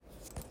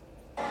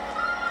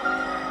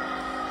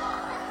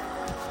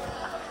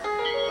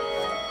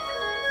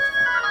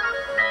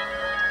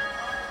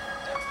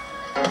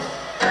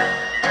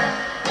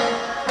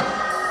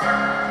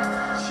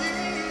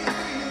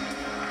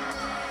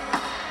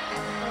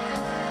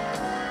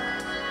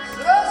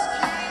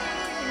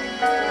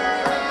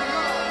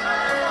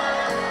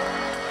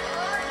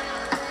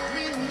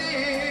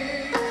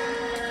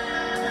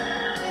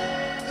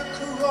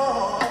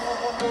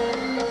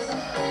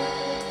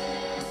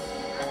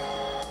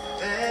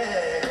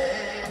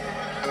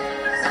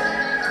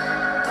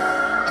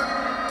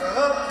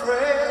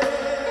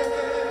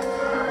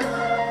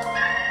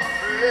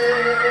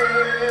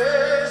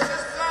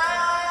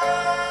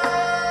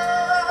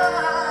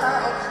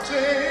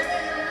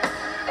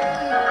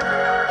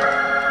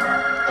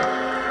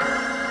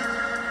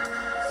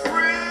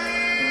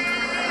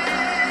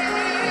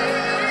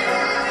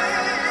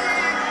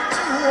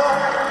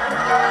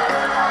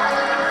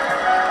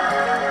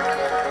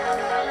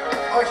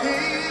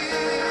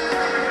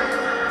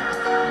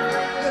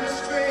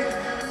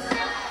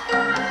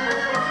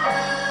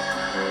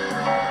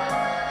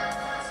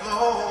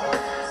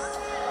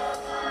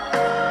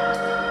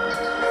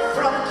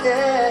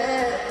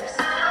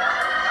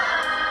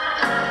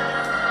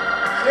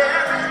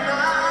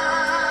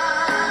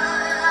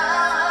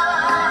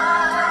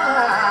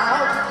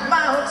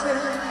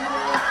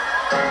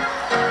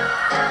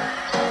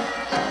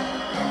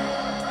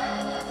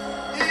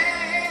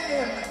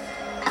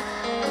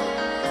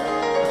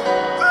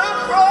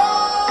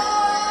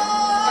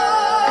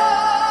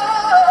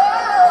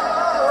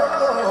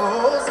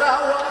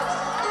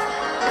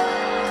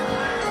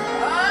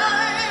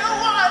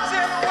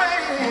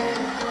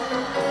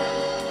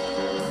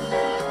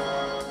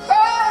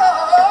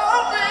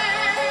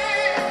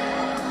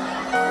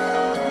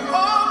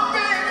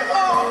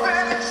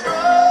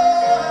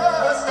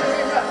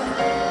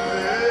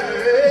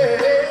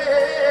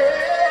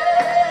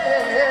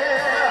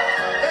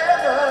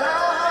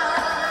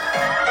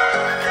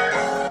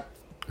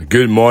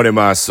Good morning,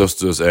 my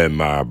sisters and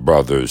my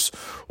brothers.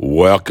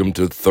 Welcome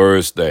to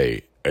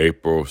Thursday,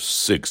 April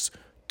 6,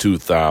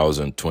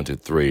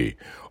 2023.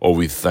 Oh,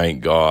 we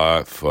thank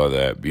God for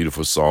that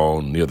beautiful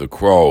song, Near the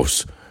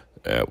Cross.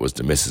 That was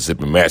the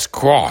Mississippi Mass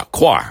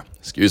Choir.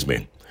 Excuse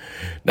me.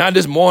 Now,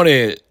 this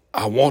morning,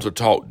 I want to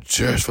talk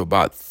just for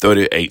about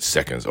 38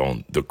 seconds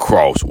on the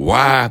cross.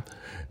 Why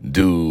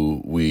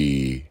do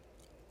we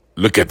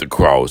look at the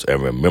cross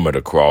and remember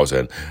the cross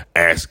and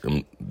ask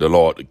the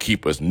Lord to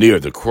keep us near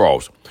the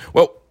cross?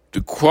 Well,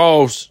 the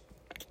cross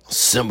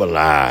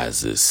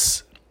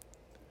symbolizes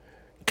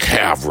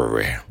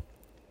Calvary.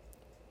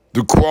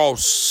 The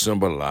cross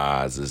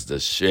symbolizes the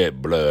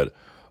shed blood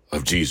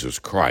of Jesus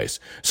Christ.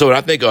 So when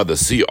I think of the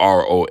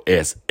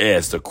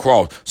CROSS, the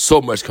cross,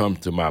 so much comes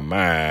to my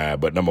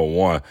mind. But number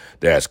one,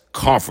 there's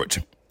comfort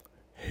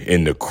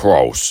in the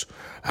cross.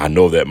 I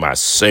know that my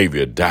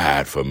Savior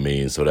died for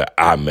me so that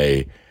I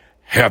may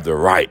have the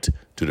right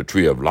to the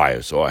tree of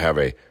life. So I have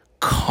a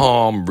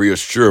calm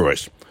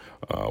reassurance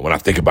when I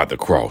think about the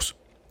cross.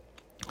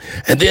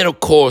 And then, of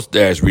course,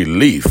 there's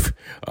relief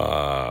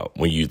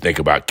when you think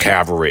about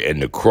Calvary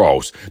and the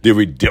cross, the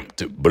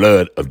redemptive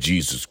blood of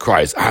Jesus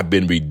Christ. I've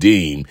been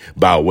redeemed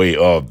by way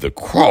of the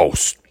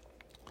cross.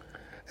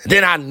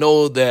 Then I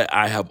know that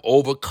I have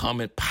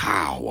overcome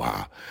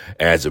power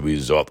as a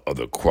result of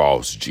the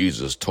cross.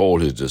 Jesus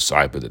told his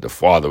disciples that the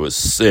Father would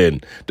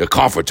send the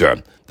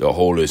Comforter, the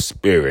Holy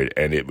Spirit,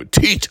 and it would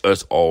teach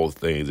us all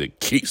things.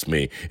 It keeps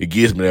me. It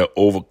gives me that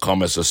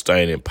overcoming,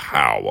 sustaining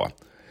power.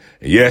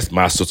 And yes,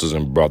 my sisters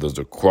and brothers,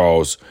 the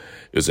cross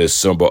is a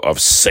symbol of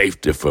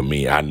safety for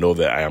me. I know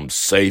that I am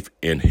safe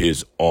in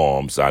his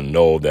arms. I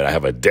know that I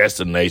have a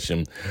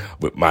destination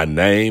with my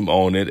name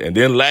on it. And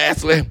then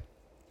lastly,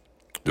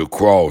 the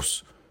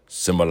cross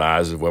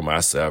symbolizes where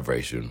my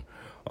salvation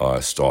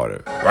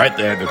started. Right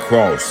there at the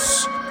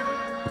cross.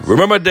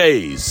 Remember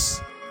days.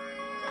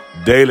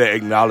 Daily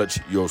acknowledge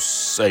your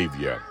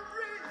Savior.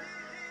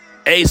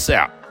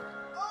 ASAP.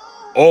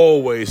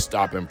 Always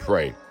stop and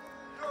pray.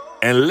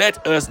 And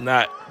let us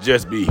not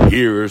just be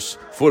hearers,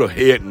 full of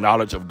head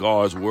knowledge of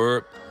God's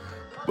word,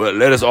 but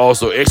let us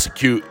also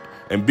execute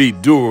and be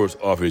doers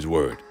of his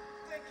word.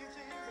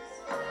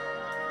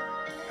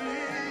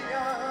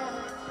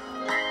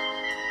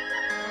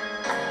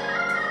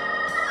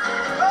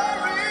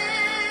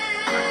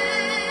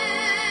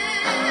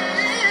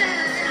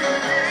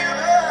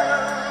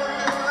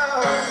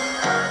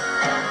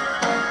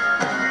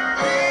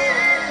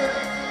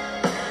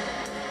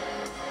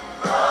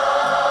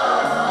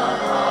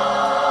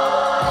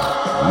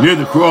 Near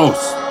the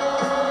cross.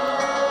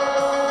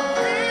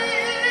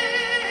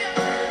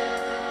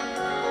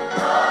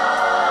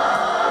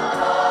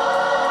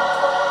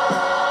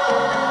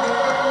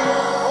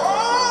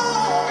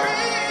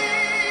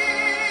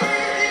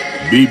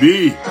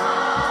 BB,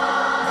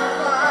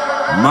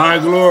 my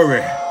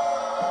glory.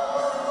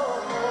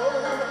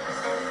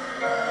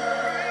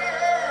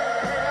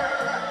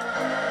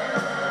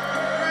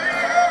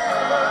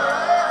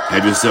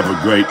 Have yourself a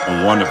great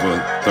and wonderful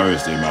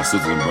Thursday, my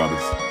sisters and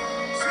brothers.